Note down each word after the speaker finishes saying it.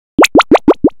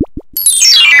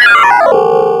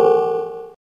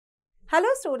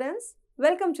students,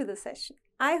 welcome to the session.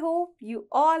 I hope you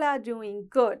all are doing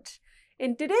good.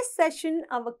 In today's session,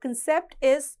 our concept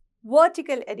is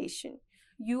vertical addition.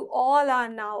 You all are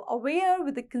now aware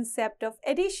with the concept of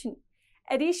addition.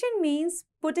 Addition means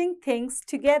putting things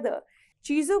together.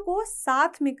 चीजों को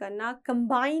साथ में करना,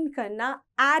 combine करना,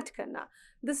 add करना.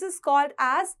 This is called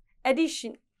as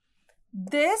addition.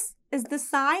 This is the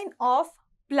sign of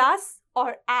plus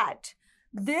or add.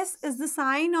 This is the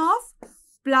sign of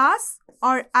plus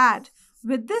or add.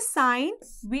 With this sign,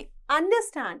 we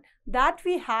understand that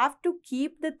we have to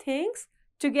keep the things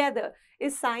together.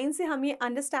 इस sign से हम ये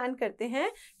understand करते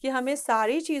हैं कि हमें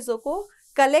सारी चीज़ों को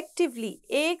collectively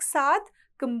एक साथ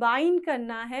combine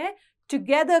करना है,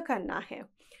 together करना है.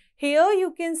 Here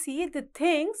you can see the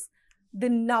things, the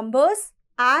numbers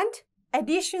and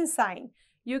addition sign.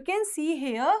 You can see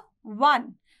here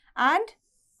 1 and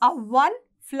a 1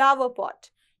 flower pot.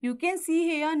 You can see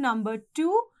here number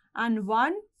 2 and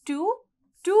 1, 2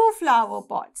 flower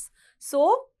pots.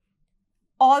 So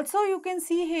also you can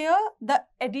see here the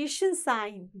addition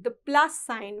sign, the plus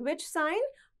sign. Which sign?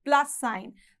 Plus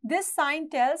sign. This sign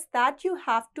tells that you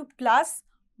have to plus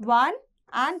 1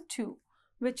 and 2,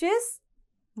 which is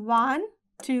 1,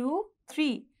 2,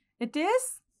 3. It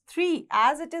is 3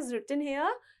 as it is written here,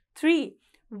 3.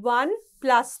 1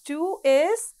 plus 2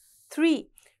 is 3.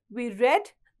 We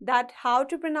read that how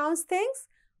to pronounce things.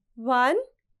 1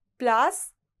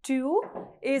 plus 2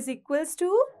 is equals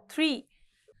to 3.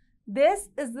 This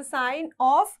is the sign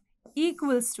of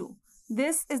equals to.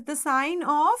 This is the sign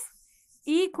of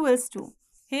equals to.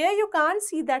 Here you can't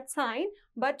see that sign,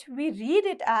 but we read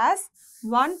it as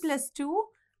 1 plus 2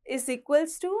 is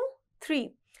equals to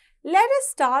 3. Let us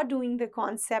start doing the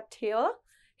concept here.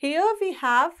 Here we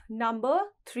have number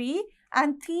 3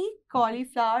 and 3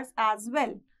 cauliflowers as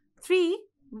well. 3,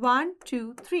 1,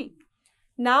 2, 3.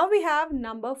 Now we have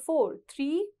number 4.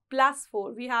 3 plus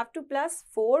 4. We have to plus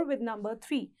 4 with number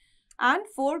 3. And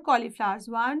 4 cauliflowers.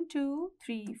 1, 2,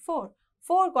 3, 4.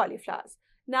 4 cauliflowers.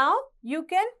 Now you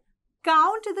can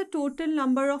count the total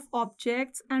number of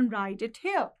objects and write it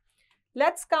here.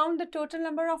 Let's count the total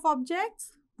number of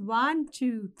objects. 1,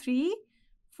 2, 3,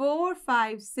 4,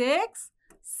 5, 6,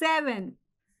 7.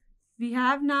 We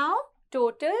have now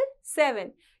total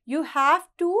 7. You have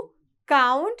to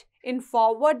count in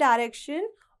forward direction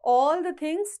all the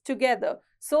things together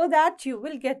so that you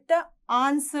will get the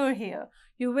answer here.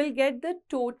 You will get the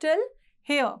total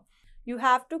here. You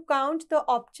have to count the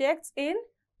objects in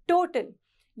total.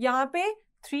 यहाँ पे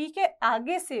 3 के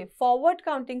आगे से forward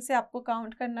counting से आपको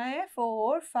count करना है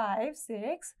 4, 5,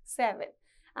 6, 7.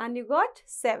 And you got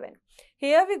 7.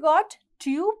 Here we got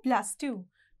 2 plus 2.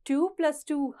 2 plus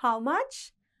 2, how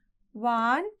much?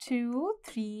 1, 2,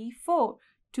 3, 4.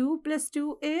 2 plus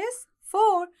 2 is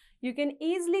 4. You can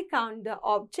easily count the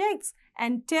objects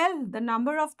and tell the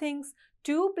number of things.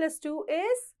 2 plus 2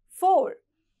 is 4.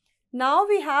 Now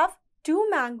we have 2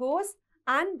 mangoes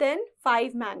and then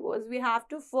 5 mangoes. We have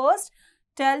to first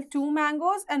tell 2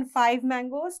 mangoes and 5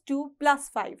 mangoes. 2 plus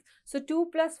 5. So 2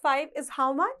 plus 5 is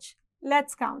how much?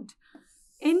 Let's count.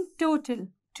 In total,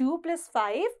 2 plus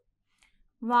 5.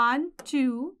 1,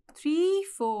 2, 3,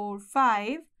 4,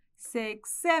 5,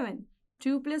 6, 7.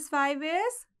 2 plus 5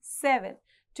 is 7.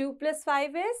 2 plus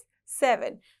 5 is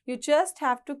 7. You just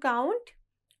have to count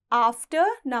after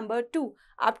number 2.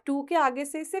 आप 2 के आगे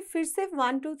से फिर से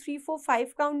 1, 2, 3, 4,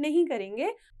 5 count नहीं करेंगे.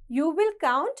 You will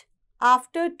count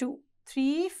after 2.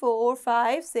 3, 4,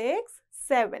 5, 6,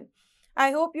 7.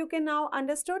 I hope you can now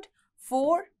understood.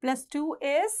 4 plus 2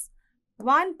 is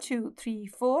 1, 2, 3,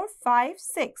 4, 5,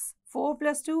 6. 4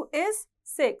 plus 2 is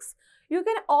 6. You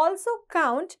can also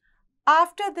count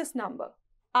after this number.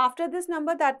 After this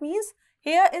number, that means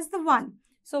here is the 1.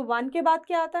 So 1 के बाद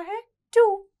क्या आता है?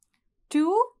 2.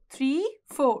 2, 3,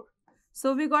 4.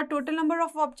 So we got total number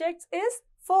of objects is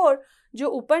 4. जो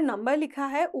ऊपर number लिखा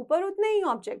है ऊपर उतने ही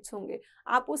ऑब्जेक्ट्स होंगे.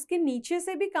 आप उसके नीचे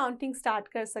से भी काउंटिंग स्टार्ट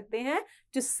कर सकते हैं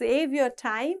to save your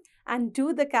time and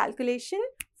do the calculation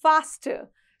faster.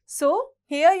 So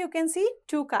here you can see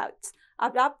 2 cards.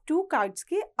 अब आप 2 cards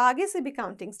के आगे से भी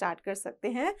काउंटिंग स्टार्ट कर सकते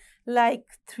हैं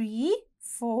like 3,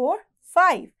 4,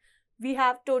 5. We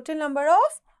have total number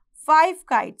of 5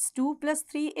 kites. 2 plus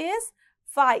 3 is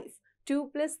 5. 2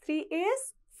 plus 3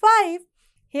 is 5.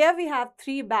 Here we have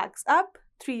 3 bags up,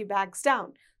 3 bags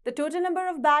down. The total number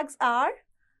of bags are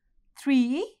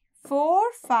 3, 4,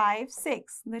 5,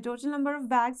 6. The total number of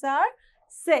bags are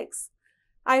 6.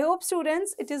 I hope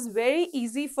students, it is very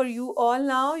easy for you all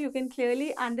now. You can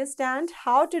clearly understand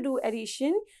how to do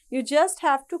addition. You just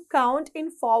have to count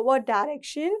in forward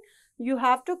direction. You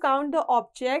have to count the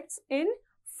objects in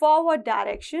forward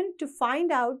direction to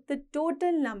find out the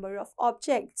total number of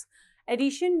objects.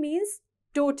 Addition means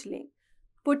totaling,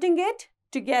 putting it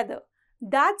together.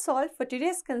 That's all for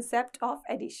today's concept of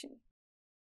addition.